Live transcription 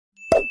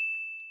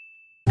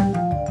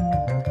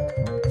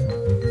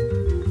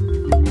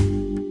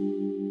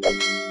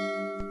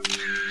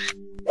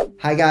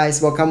Hi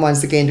guys, welcome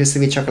once again to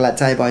Sweet Chocolate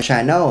Thai Boy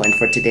channel, and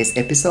for today's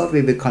episode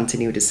we will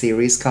continue the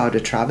series called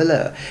The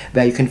Traveler,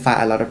 where you can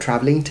find a lot of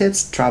traveling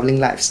tips, traveling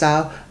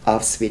lifestyle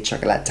of Sweet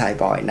Chocolate Thai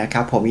Boy นะค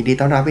รับผมยินดี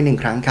ต้อนรับอีกหนึ่ง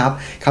ครั้งครับ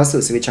เข้า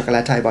สู่ Sweet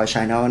Chocolate Thai Boy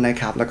channel นะ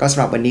ครับแล้วก็สำ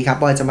หรับวันนี้ครับ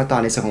บอยจะมาต่อ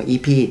ในส่วนของ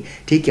EP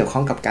ที่เกี่ยวข้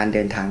องกับการเ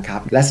ดินทางครั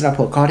บและสำหรับ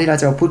หัวข้อที่เรา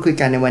จะมาพูดคุย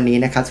กันในวันนี้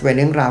นะครับจะเป็นเ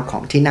รื่องราวขอ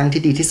งที่นั่ง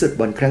ที่ดีที่สุด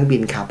บนเครื่องบิ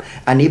นครับ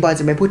อันนี้บอย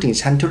จะไม่พูดถึง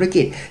ชั้นธุร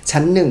กิจ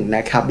ชั้น1น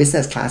ะครับ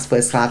business class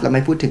first class เราไ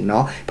ม่พูดถึงเนา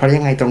ะเพราะ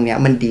ยังไงตรงเนี้ย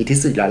มันดีที่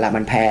สุดแล้วแหละ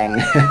มันแพง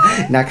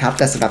นะครับแ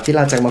ต่สำหรับที่เ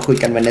ราจะมาคุย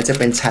กันวันนี้จะ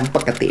เป็นชั้นป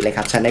กติเลยค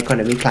รับชั้น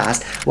economy class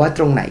ว่าต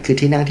รงไหนคือ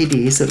ที่นั่งที่ดี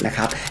ที่สุดนะค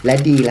รับและ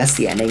ดีและเ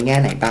สียในแง่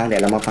ไหนบ้างเดี๋ย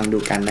วเรามาฟังดู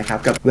กันนะครับ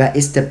กับ Where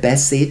is the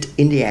best seat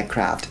in the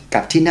aircraft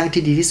กับที่นั่ง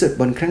ที่ดีที่สุด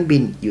บนเครื่องบิ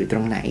นอยู่ตร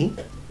งไหน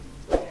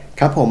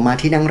ครับผมมา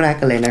ที่นั่งแรก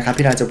กันเลยนะครับ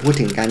ที่เราจะพูด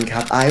ถึงกันครั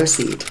บ aisle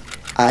seat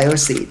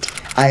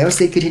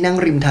คือที่นั่ง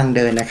ริมทางเ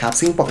ดินนะครับ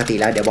ซึ่งปกติ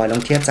แล้วเดี๋ยวบอยลอ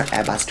งเทียบจาก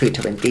Airbus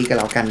 320 กัน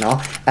แล้วกันเนาะ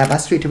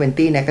Airbus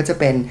 320 เนี่ยก็จะ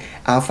เป็น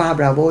Alpha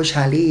Bravo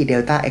Charlie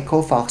Delta Echo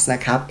Fox น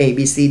ะครับ A B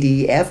C D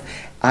E F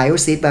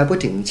aisle seat แปลพูด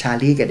ถึง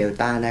Charlie กับ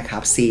Delta นะครั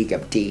บ C กั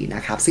บ D น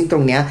ะครับซึ่งตร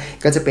งเนี้ย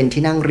ก็จะเป็น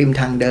ที่นั่งริม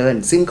ทางเดิน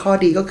ซึ่งข้อ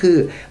ดีก็คือ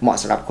เหมาะ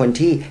สำหรับคน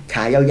ที่ข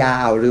ายา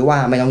วๆหรือว่า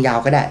ไม่ต้องยาว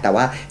ก็ได้แต่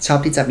ว่าชอบ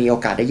ที่จะมีโอ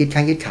กาสได้ยืดข้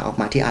างยืดขาออก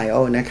มาที่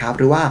aisle นะครับ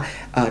หรือว่า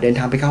เดินท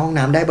างไปเข้าห้อง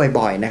น้ำได้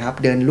บ่อยๆนะครับ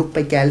เดินลุกไป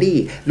แกลลี่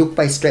ลุกไป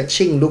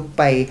stretching ลุก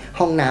ไป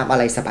ห้องน้ำอะ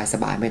ไรส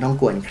บายๆไม่ต้อง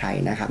กวนใคร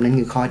นะครับนั่น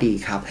คือข้อดี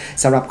ครับ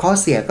สำหรับข้อ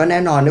เสียก็แน่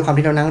นอนด้วยความ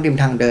ที่เรานั่งริม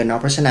ทางเดินเนาะ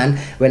เพราะฉะนั้น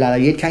เวลาเรา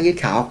ยืดข้างยืด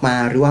ขาออกมา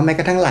หรือว่าแม้ก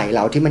ระทั่งไหล่เร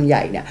าที่มันให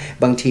ญ่เนี่ย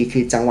บางที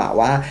คือจังหวะ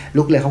ว่า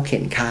ลูกเรือเขาเข็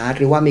นคาร์ท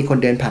หรือว่ามีคน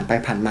เดินผ่านไป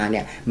ผ่านมาเ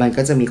นี่ยมัน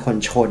ก็จะมีคน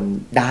ชน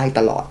ได้ต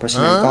ลอดเพราะฉะ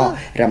นั้นก็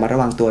ระมัดระ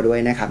วังตัวด้วย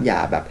นะครับอย่า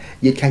แบบ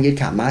ยืดข้างยืด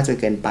ขามากจน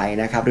เกินไป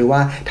นะครับหรือว่า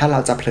ถ้าเรา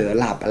จะเผลอ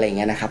หลับอะไรเ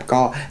งี้ยนะครับ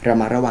ก็ระ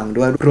มัดระวัง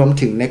ด้วยรวม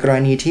ถึงในกร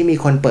ณีที่มี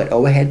คนเปิด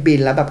overhead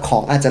bin แล้วแบบขอ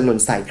งอาจจะหล่น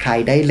ใส่ใคร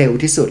ได้เร็ว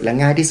ที่สุดและ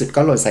ง่ายที่สุด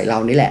ก็หล่นใส่เรา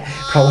นี่แหละ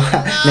เพราะว่า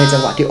ในจั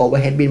งหวะที่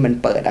overhead bin มัน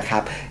เปิดนะค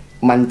รับ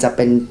มันจะเ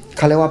ป็นเ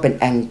ขาเรียกว่าเป็น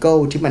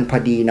angle ที่มันพอ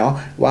ดีเนาะ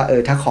ว่า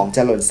ถ้าของจ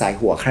ะหล่นใส่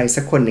หัวใคร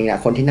สักคนหนึ่งนะ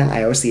คนที่นั่ง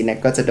aisle seat เนี่ย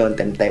ก็จะโดน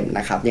เต็มๆน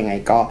ะครับยังไง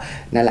ก็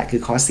นั่นแหละคื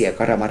อข้อเสีย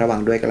ก็ระมัดระวั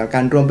งด้วยกันแล้วกั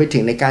นรวมไปถึ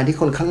งในการที่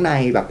คนข้างใน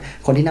แบบ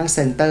คนที่นั่ง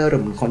center หรื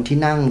อคนที่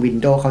นั่ง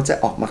window เขาจะ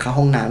ออกมาเข้า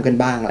ห้องน้ำกัน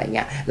บ้างอะไรเ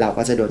งี้ยเรา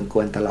ก็จะโดนก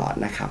วนตลอด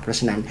นะครับเพราะฉ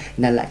ะนั้น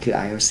นั่นแหละคือ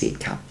aisle seat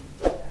ครับ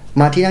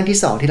มาที่นั่งที่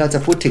2ที่เราจะ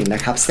พูดถึงน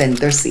ะครับ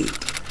center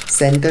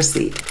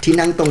seat ที่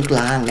นั่งตรงกล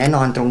างแน่น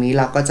อนตรงนี้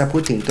เราก็จะพู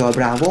ดถึงตัว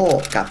Bravo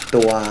กับ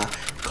ตัว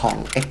ของ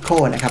Echo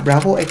นะครับ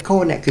Bravo Echo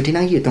เนี่ยคือที่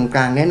นั่งอยู่ตรงก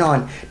ลางแน่นอน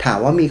ถาม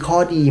ว่ามีข้อ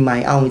ดีไหม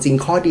เอาจริง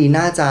ข้อดี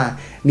น่าจะ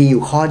มีอ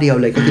ยู่ข้อเดียว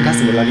เลยก็คือถ้าส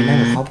มมติเราได้นั่ง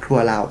กับครอบครัว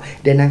เรา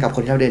ได้นั่งกับค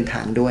นที่เราเดินท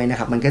างด้วยนะ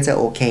ครับมันก็จะ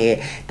โอเค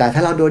แต่ถ้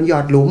าเราโดนหยอ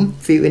ดหลุม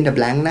fill in the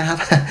blank นะครับ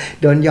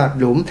โดนหยอด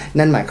หลุม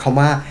นั่นหมายความ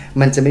ว่า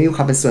มันจะไม่มีค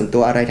วามเป็นส่วนตั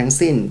วอะไรทั้ง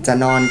สิ้นจะ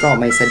นอนก็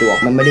ไม่สะดวก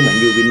มันไม่ได้เหมือน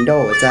อยู่วินโด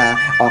ว์จะ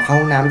ออกเข้า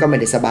ห้องน้ำก็ไม่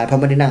ได้สบายเพราะ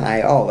ไม่ได้นั่ง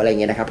aisle อะไรเ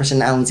งี้ยนะครับเพราะฉะ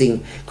นั้นเอาจริง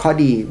ข้อ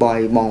ดีบอย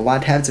มองว่า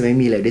แทบจะไม่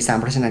มีเลยด้วยซ้ำ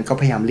เพราะฉะนั้นก็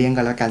พยายามเลี่ยง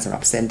กันแล้วกันสำหรั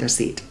บ center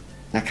seat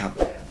นะครับ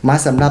มา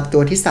สำหรับตั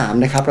วที่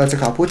3นะครับเราจะ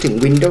ขอพูดถึง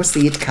window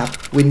seat ครับ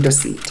window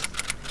seat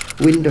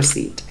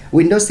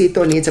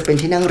ตัวนี้จะเป็น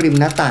ที่นั่งริม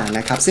หน้าต่างน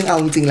ะครับซึ่งเอา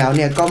จริงๆแล้วเ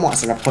นี่ยก็เหมาะ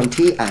สำหรับคน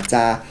ที่อาจจ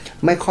ะ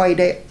ไม่ค่อย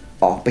ได้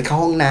ออกไปเข้า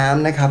ห้องน้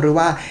ำนะครับหรือ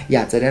ว่าอย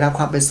ากจะได้รับ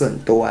ความเป็นส่วน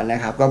ตัวนะ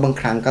ครับก็บาง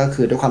ครั้งก็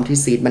คือด้วยความที่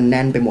ซีทมันแ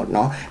น่นไปหมดเน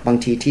าะบาง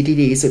ทีที่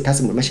ดีที่สุดถ้าส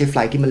มมติไม่ใช่ไฟ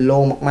ล์ที่มันโล่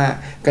งมาก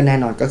ๆก็แน่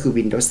นอนก็คือ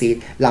window seat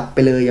หลับไป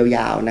เลยย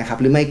าวๆนะครับ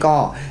หรือไม่ก็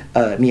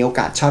มีโอ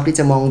กาสชอบที่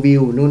จะมองวิ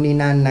วนู่นนี่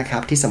นั่นนะครั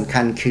บที่สำคั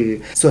ญคือ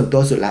ส่วนตั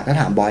วสุดละถ้า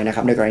ถามบอยนะค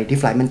รับในกรณีที่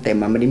ไฟล์มันเต็ม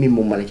มันไม่ได้มี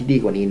มุมอะไรที่ดี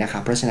กว่านี้นะครั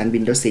บเพราะฉะนั้น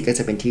window seat ก็จ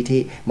ะเป็นที่ที่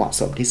เหมาะ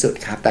สมที่สุด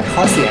ครับแต่ข้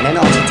อเสียแน่น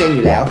อนชัดเจนอ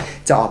ยู่แล้ว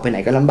จะออกไปไหน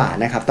ก็ลำบาก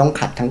นะครับต้อง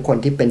ขัดทั้งคน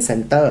ที่เป็น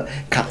center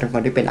ขัดทั้งค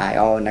นที่เป็น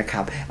aisle นะค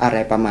รับอะไร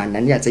ประมาณ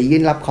นั้นอยากจะยื่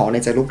นรับของใน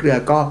จากลูกเรือ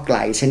ก็ไกล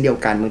เช่นเดียว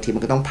กันบางทีมั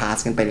นก็ต้องพาส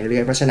กันไปเรื่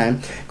อยๆเพราะฉะนั้น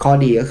ข้อ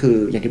ดีก็คือ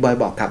อย่างที่บอย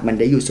บอกครับมัน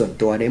ได้อยู่ส่วน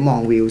ตัวได้มอง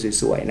วิว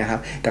สวยๆนะครับ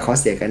แต่ข้อ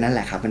เสียก็นั่นแห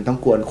ละครับมันต้อง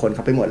กวนคนเ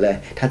ข้าไปหมดเลย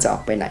ถ้าจะออ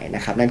กไปไหนน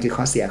ะครับนั่นคือ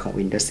ข้อเสียของ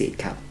window seat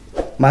ครับ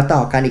มาต่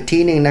อกันอีก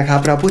ที่หนึ่งนะครับ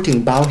เราพูดถึง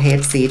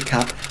bulkhead seat ค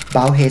รับ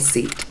bulkhead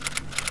seat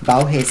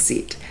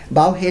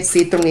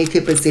ตรงนี้คื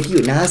อเป็นซีทที่อ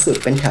ยู่หน้าสุด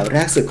เป็นแถวแร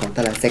กสุดของแ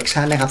ต่ละเซก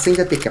ชันนะครับซึ่ง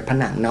จะติดกับผ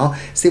นังเนาะ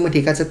ซึ่งบาง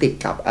ทีก็จะติด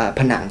กับ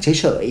ผนังเฉ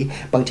ย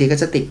ๆบางทีก็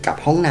จะติดกับ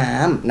ห้องน้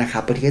ำนะครั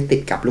บบางทีก็ติ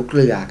ดกับลูกเ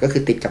รือก็คื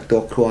อติดกับตัว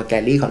ครัวแก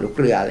ลลี่ของลูก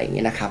เรืออะไรอย่างเ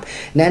งี้ยนะครับ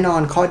แน่นอ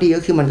นข้อดีก็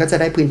คือมันก็จะ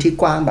ได้พื้นที่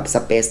กว้างแบบส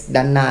เปซ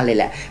ด้านหน้าเลย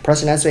แหละเพราะ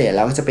ฉะนั้นส่วนใหญ่แ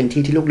ล้วก็จะเป็น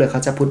ที่ที่ลูกเรือเข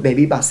าจะพุท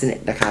baby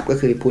bassinet นะครับก็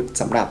คือพุท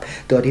สำหรับ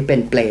ตัวที่เป็น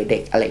เปลเด็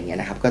กอะไรอย่างเงี้ย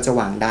นะครับก็จะ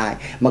วางได้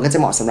มันก็จะ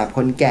เหมาะสำหรับค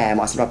นแก่เห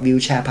มาะสำหรับ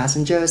wheelchair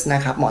passengers น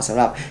ะครับเหมาะสำ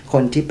หรับค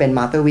นที่เป็น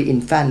mother with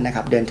infant นะค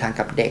รับเดินทาง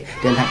กับเด็ก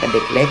กับเ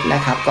ด็กเล็กน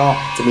ะครับก็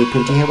จะมี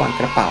พื้นที่ให้วาง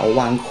กระเป๋า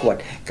วางขวด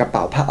กระเป๋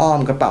าผ้าอ้อม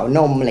กระเป๋าน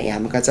มอะไรเงี้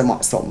ยมันก็จะเหมา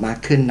ะสมมาก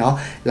ขึ้นเนาะ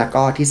แล้ว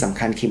ก็ที่สำ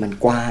คัญคือมัน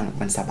กว้าง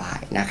มันสบาย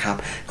นะครับ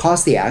ข้อ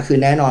เสียคือ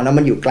แน่นอนว่า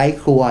มันอยู่ใกล้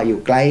ครัวอยู่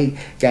ใกล้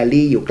แกล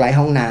ลี่อยู่ใกล้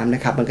ห้องน้ำน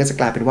ะครับมันก็จะ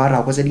กลายเป็นว่าเรา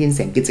ก็จะได้ยินเ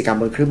สียงกิจกรรม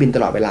บนเครื่องบินต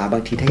ลอดเวลาบา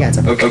งทีถ้าอยากจ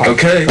ะไปขอ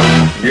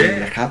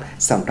นะครับ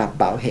สำหรับ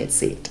bulkhead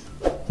seat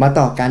มา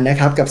ต่อกันนะ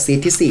ครับกับซีท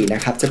ที่4น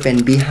ะครับจะเป็น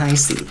behind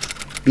seat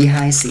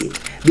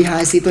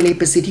behind seat ตัวนี้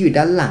เป็นซีทที่อยู่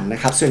ด้านหลังนะ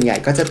ครับส่วนใหญ่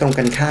ก็จะตรง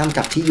กันข้าม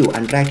กับที่อยู่อั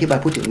นแรกที่บอ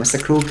ยพูดถึงเมื่อสั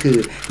กครู่คือ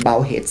bow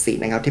head seat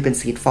นะครับที่เป็น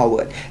seat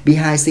forward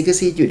behind seat ก็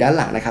seat อยู่ด้าน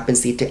หลังนะครับเป็น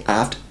seat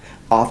aft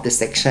of the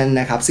section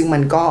นะครับซึ่งมั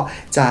นก็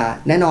จะ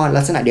แน่นอน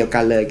ลักษณะเดียวกั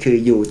นเลยคือ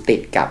อยู่ติ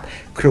ดกับ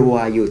ครัว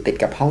อยู่ติด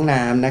กับห้อง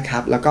น้ำนะครั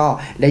บแล้วก็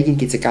ได้ยิน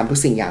กิจกรรมทุก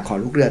สิ่งอย่างของ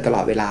ลูกเรือตล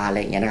อดเวลาอะไร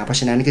อย่างเงี้ยนะครับเพราะ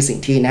ฉะนั้นคือสิ่ง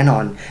ที่แน่นอ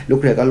นลู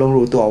กเรือก็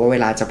รู้ตัวว่าเว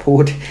ลาจะพู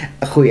ด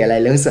คุยอะไร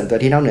เรื่องส่วนตัว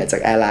ที่นอกเหนือจา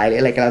กแอร์ไลน์หรือ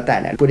อะไรก็แล้วแต่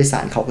เนี่ยผู้โดยสา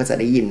รเขาก็จะ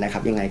ได้ยินนะครั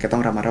บยังไงก็ต้อ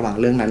งระมัดระวัง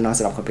เรื่องนั้นเนาะส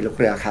ำหรับคนเป็นลูก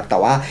เรือครับแต่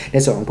ว่าใน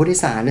ส่วนของผู้โดย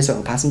สารในส่วนข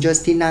อง passengers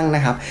ที่นั่งน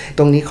ะครับต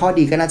รงนี้ข้อ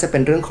ดีก็น่าจะเป็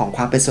นเรื่องของค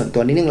วามเป็นส่วนตั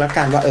วนิดนึงแล้ว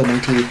กันว่าบา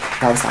งที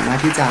เราสามารถ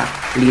ที่จะ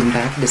lean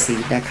back the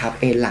seat นะครับ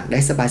เอนหลังได้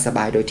สบ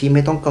ายๆโดยที่ไ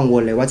ม่ต้องกังว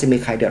ลเลยว่าจะมี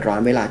ใครเดือดร้อ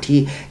นเวลาที่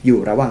อยู่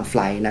ระหว่างไฟ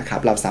ล์นะครั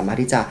บเราสามารถ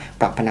ที่จะ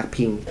ปรับพนัก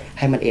พิงใ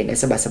ห้มันเอนได้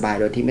สบายๆ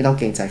โดยที่ไม่ต้องเ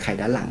กรงใจใคร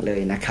ด้านหลังเลย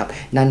นะครับ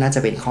นั่นน่าจะ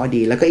เป็นข้อ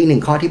ดีแล้วก็อีกหนึ่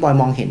งข้อที่บอย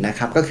มองเห็นนะ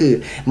ครับก็คือ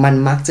มัน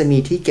มักจะมี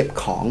ที่เก็บ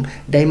ของ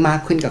ได้มาก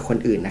ขึ้นกับคน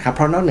อื่นนะครับเพ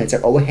ราะนอกเหนือจา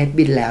ก overhead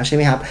bin แล้วใช่ไ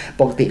หมครับ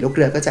ปกติลูกเ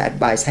รือก็จะ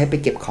advise ให้ไป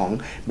เก็บของ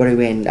บริเ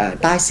วณ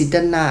ใต้ซีท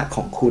ด้านหน้าข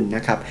องคุณน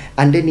ะครับ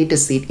underneath the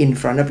seat in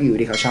front of you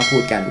ที่เขาชอบพู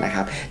ดกันนะค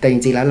รับแต่จ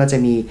ริงๆแล้วเราจะ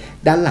มี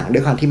ด้านหลังด้ว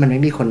ยความที่มันไ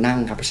ม่มีคนนั่ง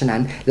ครับเพราะฉะนั้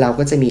นเรา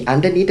ก็จะมี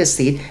underneath the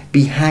seat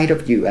behind of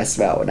you as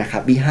well นะครั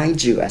บ behind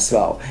you as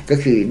well ก็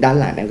คือด้าน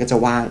หลังนั้นก็จะ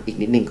ว่างอีก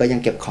นิดนึงก็ยัง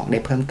เก็บของได้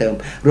เพิ่มเติม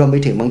รวมไป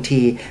ถึงบาง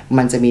ที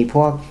มันจะมีพ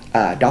วก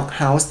dog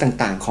house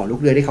ต่างๆของลูก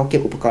เรือที่เขาเก็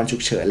บอุปกรณ์ฉุ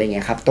กเฉินอะไรเ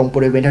งี้ยครับตรงบ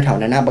ริเวณแถว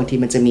ๆนั้นนะบางที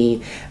มันจะ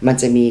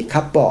มี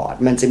คัพบอร์ด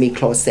มันจะมี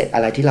closet อ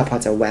ะไรที่เราพอ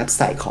จะแวบใ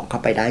ส่ของเข้า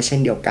ไปได้เช่น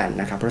เดียวกัน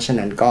นะครับเพราะฉะ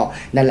นั้นก็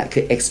นั่นแหละคื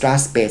อ extra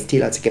space ที่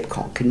เราจะเก็บข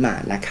องขึ้นมา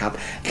นะครับ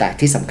แต่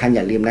ที่สำคัญอ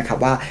ย่าลืมนะครับ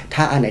ว่า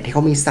ถ้าอันไหนที่เข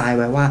ามีทราย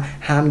ไว้ว่า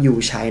ห้ามอยู่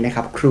ใช้นะค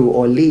รับ crew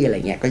only อะไร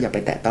เงี้ยก็อย่าไป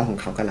แตะต้องของ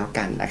เขาก็แล้ว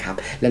กันนะครับ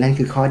และนั่น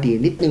คือข้อดี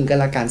นิดนึงก็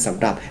แล้วกันสำ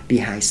หรับ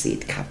behind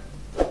seat ครับ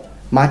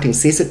มาถึง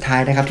ซีทสุดท้า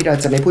ยนะครับที่เรา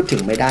จะไม่พูดถึ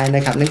งไม่ได้น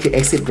ะครับนั่นคือ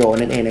exit row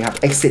นั่นเองนะครับ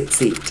exit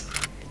seat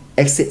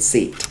exit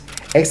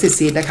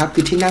seat นะครับ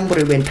คือที่นั่งบ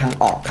ริเวณทาง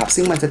ออกครับ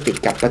ซึ่งมันจะติด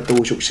กับประตู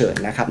ฉุกเฉิน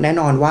นะครับแน่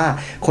นอนว่า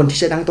คนที่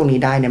จะนั่งตรงนี้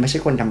ได้เนี่ยไม่ใช่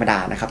คนธรรมดา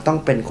นะครับต้อง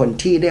เป็นคน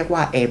ที่เรียกว่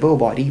า able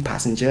body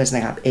passengers น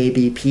ะครับ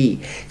ABP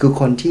คือ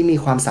คนที่มี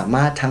ความสาม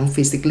ารถทั้ง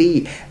physically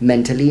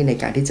mentally ใน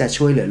การที่จะ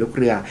ช่วยเหลือลูก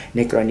เรือใน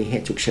กรณีเห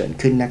ตุฉุกเฉิน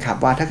ขึ้นนะครับ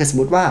ว่าถ้าเกิดสม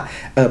มติว่า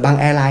บาง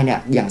แอร์ไลน์เนี่ย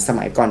อย่างส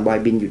มัยก่อนบอย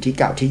บินอยู่ที่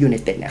เก่าที่ยูไน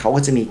เต็ดเนี่ยเขา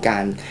ก็จะมีกา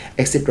ร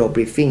exit row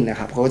briefing นะ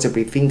ครับเขาก็จะ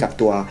briefing กับ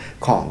ตัว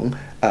ของ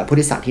ผู้โด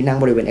ยสารที่นั่ง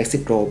บริเวณ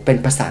exit row เป็น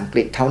ภาษาอังก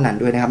ฤษเท่านั้น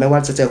ด้วยนะครับไม่ว่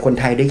าจะเจอคน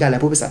ไทยด้วยกันและ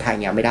พูดภาษาไทย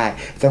เนี่ยไม่ได้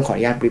ต้องขออ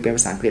นุญาตบรีฟเป็นภ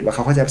าษาอังกฤษว่าเข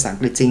าเข้าใจภาษาอัง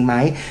กฤษจริงไหม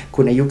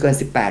คุณอายุเกิน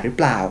18หรือเ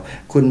ปล่า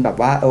คุณแบบ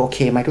ว่าโอเค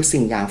ไหมทุก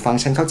สิ่งอย่างฟัง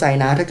ฉันเข้าใจ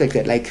นะถ้าเกิด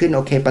อะไรขึ้นโ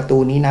อเคประตู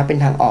นี้นะเป็น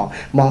ทางออก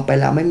มองไป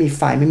แล้วไม่มีไ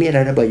ฟไม่มีอะไร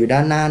ระเบิดอยู่ด้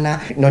านหน้านะ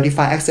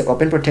notify accept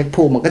open protect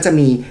pull มันก็จะ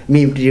มี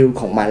ดีล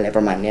ของมันอะไรป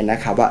ระมาณนี้นะ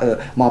ครับว่า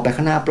มองไปข้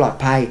างหน้าปลอด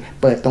ภัย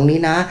เปิดตรงนี้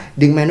นะ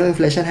ดึง manual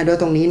inflation handle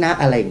ตรงนี้นะ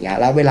อะไรอย่างเงี้ย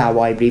แล้วเวลา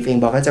voice brief เอง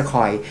บอกก็จะค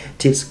อย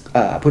tips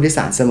ผู้โดย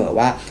สารเสมอ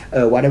ว่า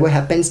whatever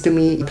happens to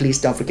me please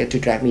don't forget to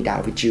drag me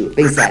down with you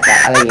things like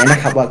that อะไรอย่างเงี้ยน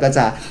ะครับว่าก็จ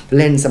ะ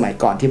เล่นสมัย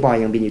ก่อนที่บอย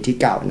ยังบินอยู่ที่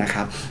เก่านะค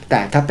รับแต่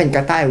ถ้าเป็นก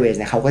าตาร์แอร์เวย์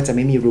เนี่ยเขาก็จะไ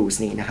ม่มี rules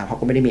นี้นะครับเขา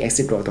ก็ไม่ได้มี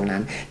exit row ตรงนั้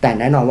นแต่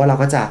แน่นอนว่าเรา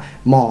ก็จะ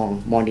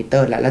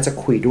monitor และจะ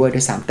คุยด้วย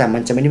ซ้ำแต่มั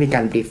นจะไม่ได้มีก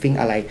าร briefing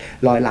อะไร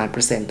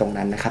100%ตรง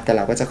นั้นนะครับแต่เ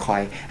ราก็จะคอ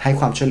ยให้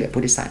ความช่วยเหลือ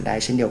ผู้โดยสารได้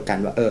เช่นเดียวกัน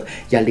ว่า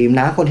อย่าลืม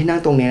นะคนที่นั่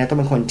งตรงนี้นะต้อง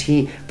เป็นคนที่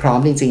พร้อม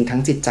จริงๆทั้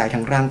งจิตใจ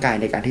ทั้งร่างกาย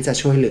ในการที่จะ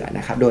ช่วยเหลือน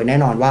ะครับโดยแน่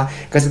นอนว่า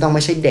ก็จะต้องไ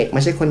ม่ใช่เด็กไ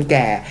ม่ใช่คนแ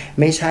ก่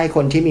ไม่ใช่ค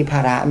นที่มีภา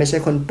ระไม่ใช่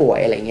คนป่วย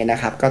อะไรเงี้ยน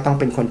ะครับก็ต้อง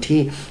เป็นคนที่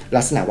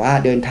ลักษณะว่า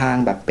เดินทาง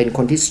แบบเป็นค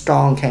นที่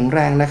strong แข็งแร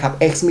งนะครับ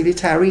ex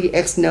military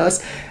ex nurse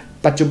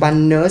ปัจจุบัน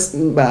nurse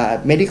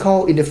medical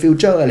in the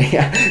future อะไรเ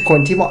งี้ยคน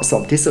ที่เหมาะส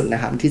มที่สุดน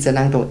ะครับที่จะ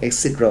นั่งตรง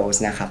exit rows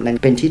นะครับนั่น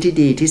เป็นที่ที่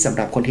ดีที่สำห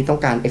รับคนที่ต้อ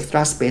งการ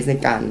extra space ใน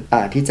การ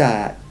ที่จะ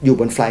อยู่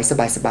บนไฟล์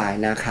สบาย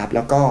ๆนะครับแ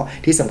ล้วก็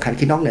ที่สำคัญ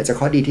คือนอกเหนือจาก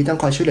ข้อดีที่ต้อง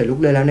คอยช่วยเหลือลูก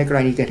เรือแล้วในกร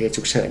ณีเกิดเหตุ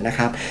ฉุกเฉินนะค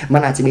รับมั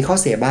นอาจจะมีข้อ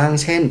เสียบ้าง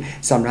เช่น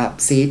สำหรับ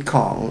ซีทข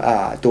อง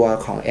ตัว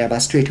ของ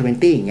Airbus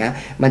 320 อย่างเงี้ย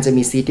มันจะ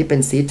มีซีทที่เป็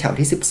นซีทแถว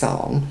ที่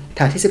12แถ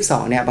วที่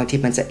12เนี่ยบางที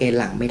มันจะเอน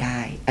หลังไม่ได้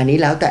อันนี้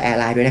แล้วแต่แอร์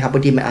ไลน์ด้วยนะครับบา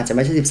งทีมันอาจจะไ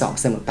ม่ใช่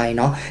12เสมอไป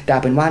เนาะแต่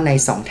เป็นว่าใน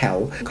2แถว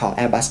ของ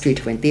Airbus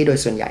 320 โดย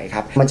ส่วนใหญ่ค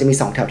รับมันจะมี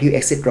2แถวที่อยู่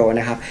exit row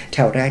นะครับแถ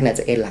วแรกเนี่ย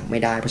จะเอนหลังไม่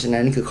ได้เพราะฉะนั้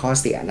นนี่คือข้อ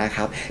เสียนะค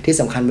รับที่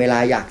สำคัญเวลา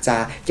อยากจะ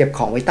เก็บข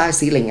องไว้ใต้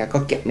ซีทอะไรเงี้ยก็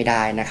เก็บไม่ไ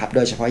ด้นะครับโด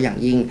ยเฉพาะอย่าง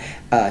ยิ่ง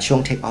ช่วง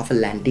take off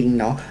and landing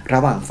เนาะร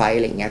ะหว่างไฟอ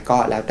ะไรเงี้ยก็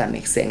แล้วแต่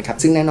make sense ครับ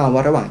ซึ่งแน่นอนว่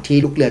าระหว่างที่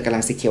ลูกเรือกำลั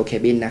ง secure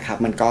cabin นะครับ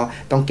มันก็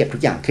ต้องเก็บทุ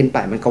กอย่างขึ้นไป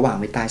มันก็วาง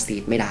ไว้ใต้ซี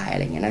ทไม่ได้อะไ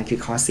รเงี้ยนั่นคือ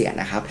ข้อเสีย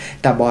นะครับ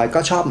แต่บอยก็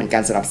ชอบเหมือนกั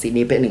นสำหรับซีท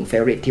นี้เป็นหนึ่ง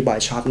favorite ที่บอย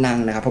ชอบนั่ง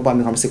นะครับเพราะบอย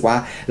มีความรู้สึกว่า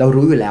เรา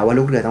รู้อยู่แล้วว่า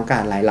ลูกเรือต้องกา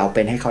รอะไรเราเ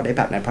ป็นให้เขาได้แ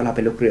บบนั้นเพราะเราเ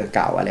ป็นลูกเรือเ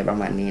ก่าอะไรประ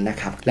มาณนี้นะ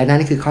ครับและนั่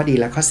นคือข้อดี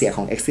และข้อเสียข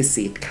อง exit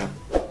seat ครับ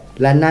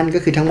และนั่นก็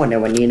คือทั้งหมดใน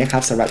วันนี้นะครั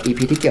บสำหรับ EP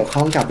ที่เกี่ยวข้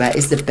องกับ Where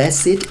is the best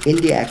seat in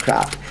the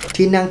aircraft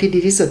ที่นั่งที่ดี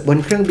ที่สุดบน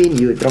เครื่องบิน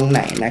อยู่ตรงไห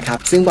นนะครับ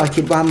ซึ่งบอย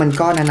คิดว่ามัน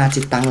ก็นานา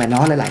จิตตังแหละเน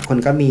าะหลายๆคน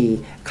ก็มี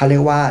เขาเรี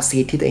ยกว่าซี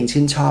ทที่ตัวเอง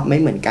ชื่นชอบไม่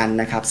เหมือนกัน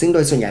นะครับซึ่งโด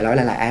ยส่วนใหญ่แล้วห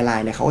ลายๆแอร์ไล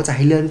น์เนี่ยเขาก็จะใ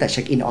ห้เลือกแต่เ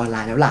ช็คอินออนไล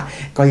น์แล้วล่ะ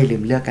ก็อย่าลื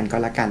มเลือกกันก็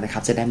แล้วกันนะครั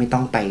บจะได้ไม่ต้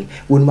องไป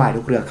วุ่นวาย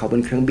ลูกเรือเขาบ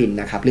นเครื่องบิน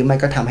นะครับหรือไม่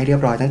ก็ทำให้เรีย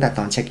บร้อยตั้งแต่ต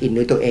อนเช็คอิน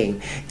ด้วยตัวเอง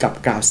กับ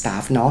ground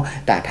staff เนาะ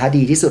แต่ถ้า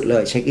ดีที่สุดเล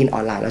ยเช็คอินอ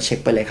อนไลน์แล้วเช็ค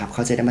ไปเลยครับเข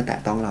าจะได้มาแตะ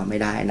ต้องเราไม่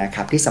ได้นะค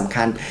รับที่สำ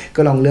คัญ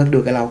ก็ลองเลือกดู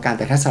กันแล้วกัน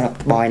แต่ถ้าสำหรับ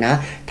บอยนะ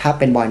ถ้า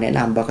เป็นบอยแนะน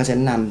ำบอยก็จะแ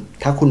นะน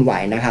ำถ้าคุณไหว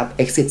นะครับ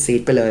exit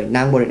seat ไปเลย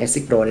นั่งบน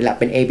exit row นี่แหละ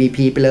เป็น ABP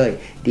ไปเลย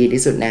ดี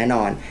ที่สุดแน่น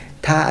อน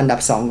ถ้าอันดับ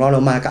2รองล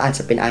งมาก็อาจจ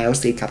ะเป็น aisle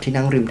seat ครับที่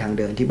นั่งริมทางเ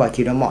ดินที่บอย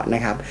คิดว่าเหมาะน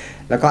ะครับ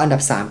แล้วก็อันดั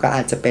บ3ก็อ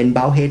าจจะเป็น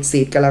bulk head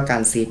seat ก็แล้วกั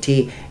นซีทที่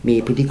มี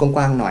พื้นที่ก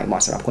ว้างๆหน่อยเหมา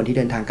ะสำหรับคนที่เ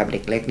ดินทางกับเด็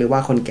กเล็กหรือว่า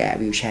คนแก่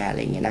วีลแชร์อะไร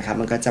อย่างเงี้ยนะครับ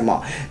มันก็จะเหมา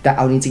ะแต่เ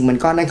อาจริงๆมัน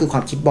ก็นั่นคือคว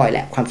ามคิดบอยแห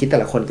ละความคิดแต่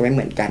ละคนก็ไม่เห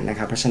มือนกันนะค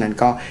รับเพราะฉะนั้น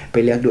ก็ไป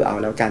เลือกดูเอา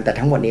แล้วกันแต่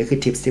ทั้งหมดนี้ก็คือ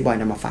ทิปที่บอย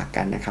นำมาฝาก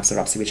กันนะครับสำห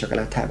รับ Sweet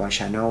Chocolate Thai Boy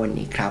Channel วัน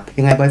นี้ครับ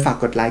ยังไงบอยฝาก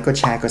กดไลค์กด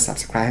แชร์กด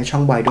subscribe ให้ช่อ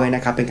งบอยด้วยน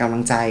ะครับเป็นกำลั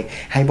งใจ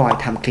ให้บอย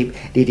ทำคลิป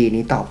ดีๆ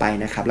นี้ต่อไป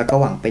นะครับแล้วก็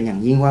หวังเป็นอย่าง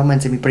ยิ่งว่ามัน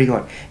จะมีประโย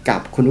ชน์กับ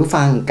คุณผู้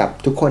ฟังกับ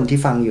ทุกคนที่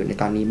ฟังอยู่ใน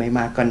ตอนนี้ไม่ม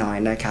ากก็น้อย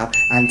นะครับ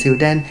Until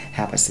then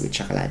have a sweet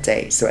chocolate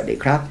day สวัสดี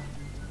ครับ